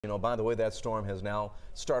You know, by the way, that storm has now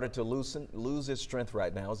started to lose its strength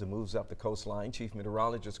right now as it moves up the coastline. Chief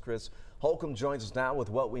Meteorologist Chris Holcomb joins us now with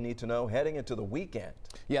what we need to know heading into the weekend.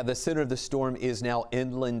 Yeah, the center of the storm is now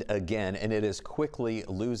inland again, and it is quickly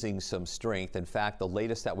losing some strength. In fact, the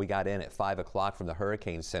latest that we got in at 5 o'clock from the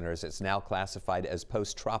hurricane centers, it's now classified as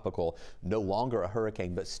post-tropical, no longer a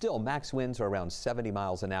hurricane, but still max winds are around 70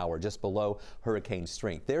 miles an hour, just below hurricane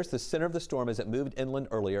strength. There's the center of the storm as it moved inland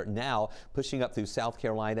earlier, now pushing up through South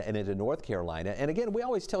Carolina and into North Carolina. And again, we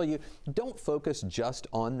always tell you, don't focus just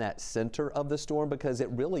on that center of the storm because it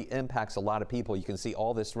really impacts a lot of people. You can see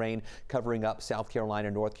all this rain covering up South Carolina,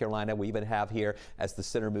 North Carolina. We even have here, as the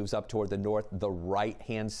center moves up toward the north, the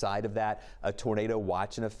right-hand side of that, a tornado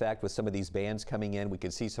watch in effect with some of these bands coming in. We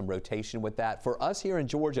can see some rotation with that. For us here in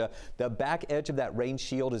Georgia, the back edge of that rain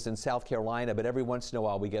shield is in South Carolina, but every once in a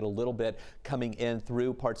while we get a little bit coming in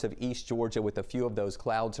through parts of East Georgia with a few of those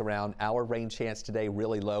clouds around. Our rain chance today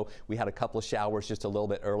really low. We had a couple of showers just a little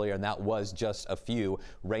bit earlier, and that was just a few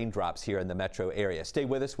raindrops here in the metro area. Stay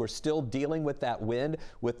with us. We're still dealing with that wind,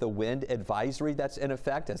 with the wind advisory that's in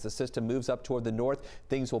effect. As the system moves up toward the north,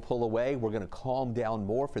 things will pull away. We're going to calm down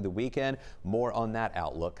more for the weekend. More on that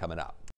outlook coming up.